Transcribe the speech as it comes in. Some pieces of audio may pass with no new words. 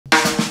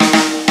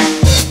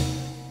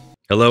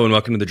Hello and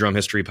welcome to the Drum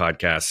History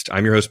Podcast.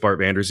 I'm your host, Bart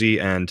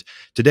Vanderzee, and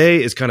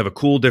today is kind of a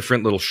cool,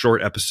 different little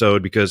short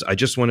episode because I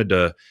just wanted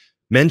to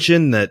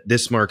mention that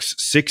this marks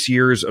 6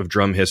 years of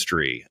drum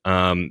history.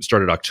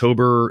 Started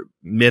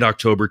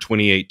mid-October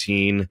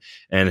 2018,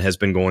 and has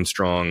been going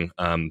strong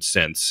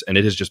since. And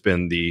it has just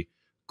been the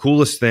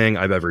coolest thing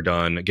I've ever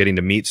done, getting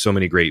to meet so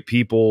many great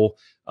people,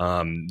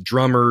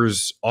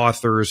 drummers,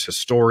 authors,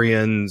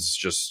 historians,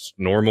 just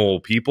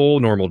normal people,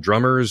 normal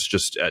drummers,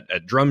 just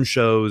at drum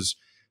shows,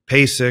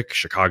 PASIC,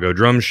 Chicago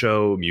Drum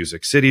Show,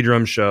 Music City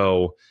Drum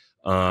Show,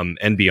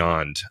 and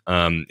beyond.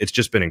 It's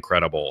just been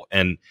incredible.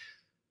 And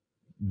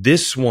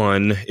this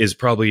one is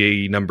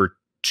probably a number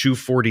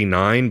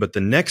 249, but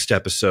the next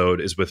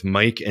episode is with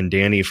Mike and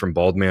Danny from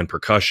Baldman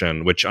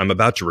Percussion, which I'm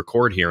about to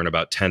record here in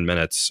about 10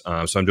 minutes.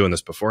 So I'm doing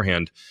this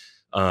beforehand.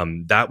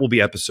 That will be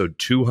episode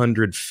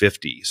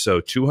 250. So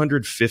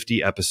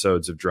 250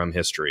 episodes of drum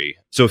history.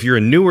 So if you're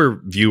a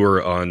newer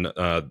viewer on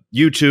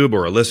YouTube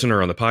or a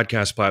listener on the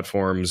podcast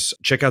platforms,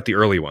 check out the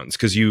early ones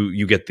because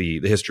you get the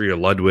history of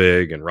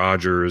Ludwig and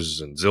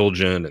Rogers and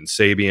Zildjian and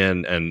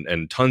Sabian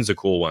and tons of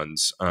cool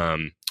ones.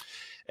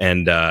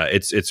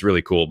 It's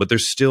really cool. But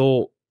there's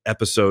still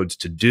episodes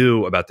to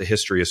do about the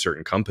history of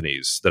certain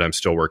companies that I'm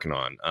still working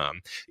on.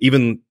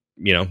 Even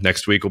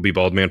next week will be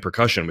Baldman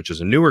Percussion, which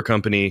is a newer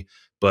company,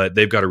 but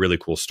they've got a really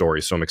cool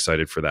story. So I'm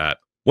excited for that.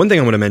 One thing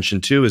I want to mention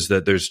too is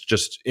that there's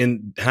just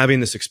in having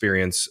this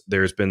experience,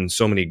 there's been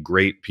so many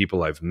great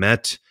people I've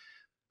met.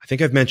 I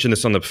think I've mentioned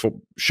this on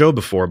the show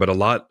before, but a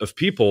lot of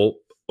people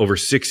over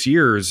 6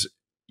 years,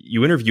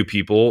 you interview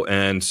people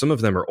and some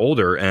of them are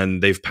older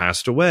and they've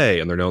passed away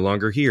and they're no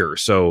longer here.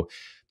 So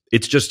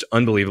it's just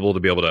unbelievable to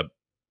be able to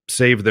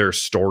save their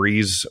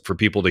stories for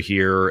people to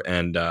hear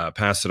and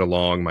pass it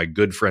along. My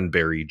good friend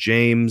Barry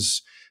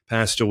James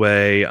passed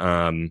away.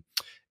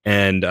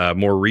 And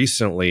more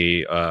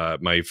recently,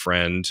 my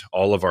friend,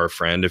 our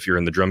friend, if you're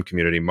in the drum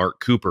community, Mark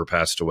Cooper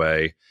passed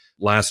away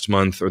last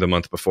month or the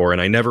month before. And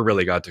I never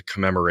really got to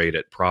commemorate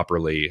it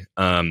properly.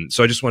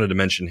 So I just wanted to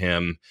mention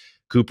him.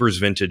 Cooper's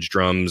Vintage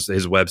Drums,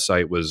 his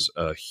website was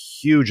a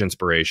huge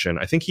inspiration.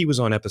 I think he was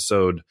on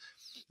episode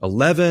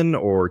 11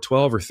 or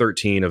 12 or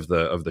 13 of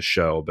the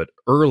show. But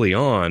early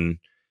on,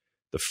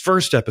 the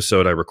first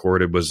episode I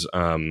recorded was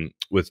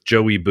with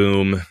Joey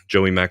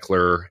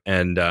Meckler,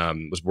 and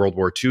was World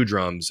War II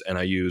drums. And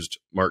I used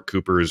Mark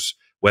Cooper's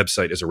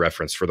website as a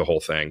reference for the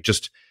whole thing.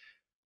 Just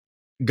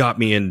got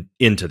me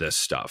into this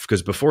stuff.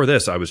 Because before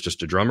this, I was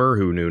just a drummer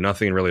who knew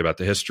nothing really about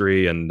the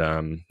history.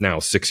 And now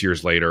 6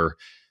 years later,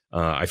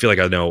 I feel like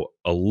I know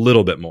a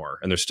little bit more,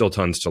 and there's still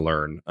tons to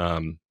learn.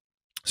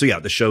 So yeah,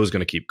 the show is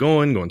going to keep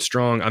going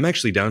strong. I'm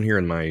actually down here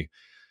in my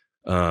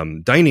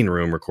dining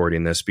room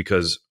recording this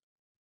because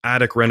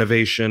attic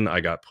renovation,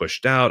 I got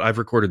pushed out. I've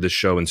recorded this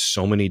show in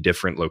so many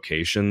different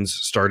locations,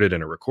 started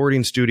in a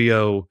recording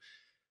studio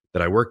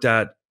that I worked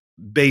at,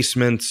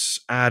 basements,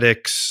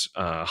 attics,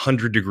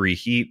 100-degree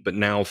heat. But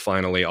now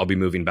finally I'll be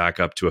moving back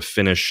up to a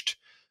finished,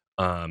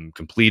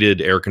 completed,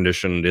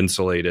 air-conditioned,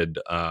 insulated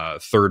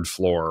third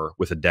floor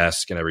with a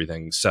desk and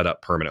everything set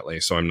up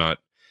permanently. So I'm not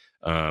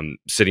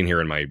sitting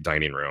here in my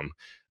dining room.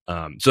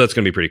 So that's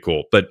going to be pretty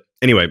cool. But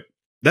anyway,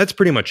 that's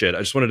pretty much it. I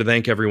just wanted to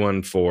thank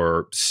everyone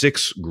for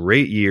 6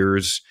 great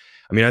years.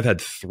 I mean, I've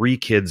had 3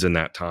 kids in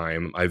that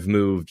time. I've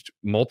moved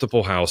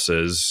multiple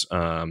houses,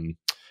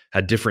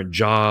 had different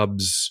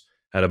jobs,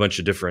 had a bunch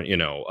of different,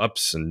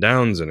 ups and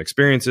downs and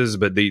experiences.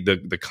 But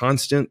the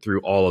constant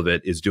through all of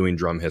it is doing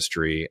drum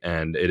history.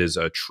 And it is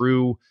a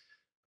true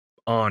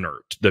honor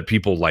that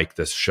people like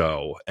this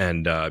show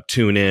and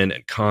tune in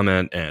and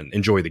comment and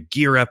enjoy the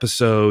gear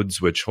episodes,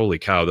 which, holy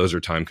cow, those are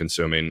time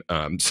consuming.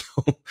 So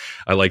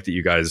I like that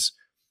you guys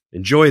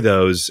enjoy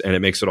those, and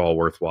it makes it all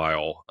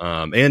worthwhile.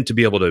 And to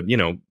be able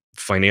to,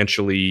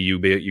 financially,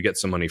 you get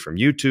some money from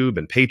YouTube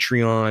and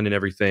Patreon and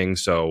everything.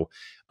 So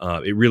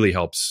it really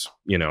helps,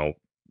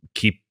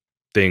 keep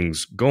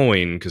things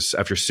going. Because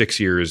after 6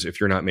 years, if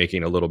you're not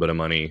making a little bit of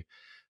money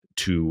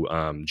to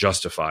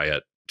justify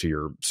it to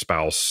your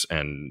spouse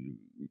and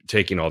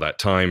taking all that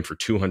time for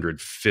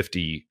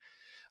 250,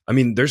 I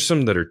mean, there's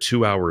some that are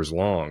 2 hours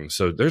long.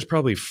 So there's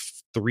probably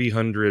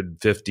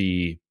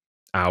 350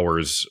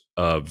 hours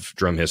of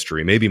drum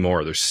history, maybe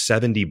more. There's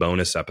 70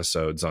 bonus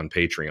episodes on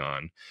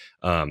Patreon,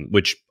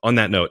 which, on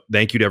that note,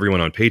 thank you to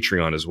everyone on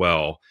Patreon as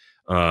well.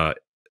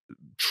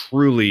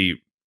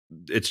 Truly,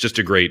 it's just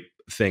a great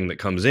thing that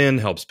comes in,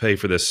 helps pay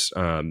for this,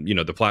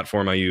 the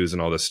platform I use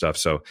and all this stuff.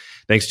 So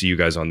thanks to you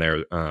guys on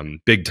there,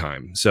 big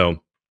time. So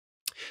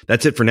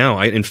that's it for now.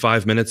 In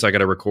 5 minutes, I got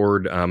to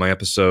record my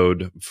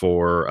episode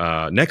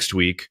for next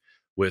week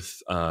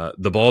with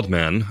the bald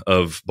men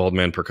of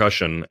Baldman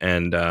Percussion,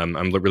 and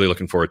I'm really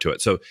looking forward to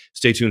it. So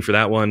stay tuned for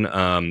that one.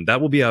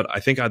 That will be out, I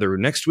think, either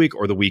next week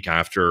or the week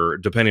after,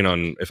 depending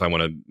on if I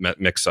want to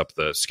mix up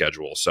the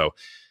schedule. So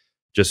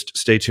just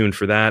stay tuned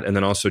for that. And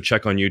then also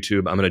check on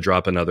YouTube. I'm going to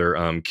drop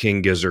another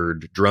King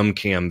Gizzard drum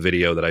cam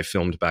video that I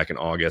filmed back in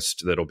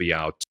August that'll be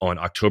out on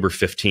October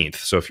 15th.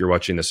 So if you're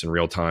watching this in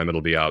real time,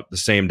 it'll be out the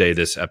same day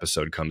this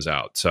episode comes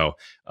out. So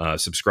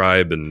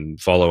subscribe and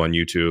follow on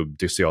YouTube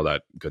to see all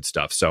that good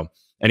stuff. So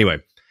anyway,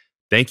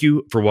 thank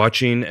you for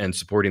watching and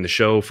supporting the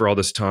show for all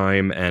this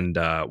time. And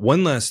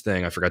one last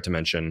thing I forgot to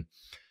mention.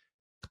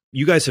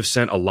 You guys have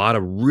sent a lot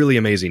of really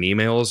amazing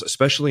emails,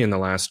 especially in the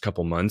last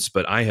couple months,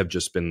 but I have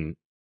just been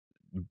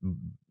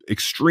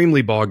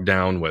extremely bogged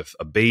down with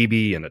a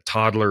baby and a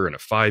toddler and a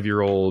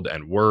 5-year-old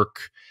and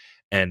work.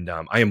 And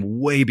I am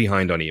way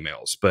behind on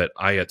emails, but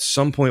I at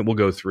some point will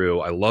go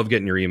through. I love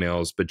getting your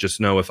emails, but just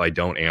know if I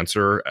don't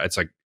answer, it's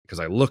like, because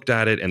I looked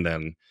at it and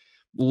then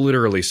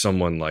literally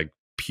someone like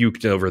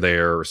puked over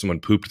there or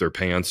someone pooped their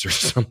pants or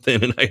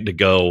something and I had to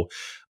go.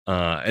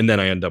 And then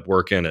I end up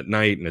working at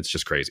night and it's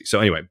just crazy. So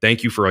anyway,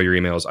 thank you for all your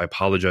emails. I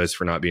apologize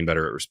for not being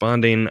better at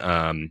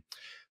responding.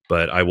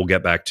 But I will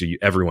get back to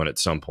everyone at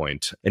some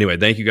point. Anyway,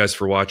 thank you guys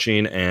for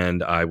watching,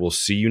 and I will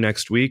see you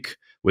next week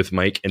with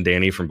Mike and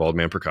Danny from Bald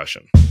Man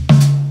Percussion.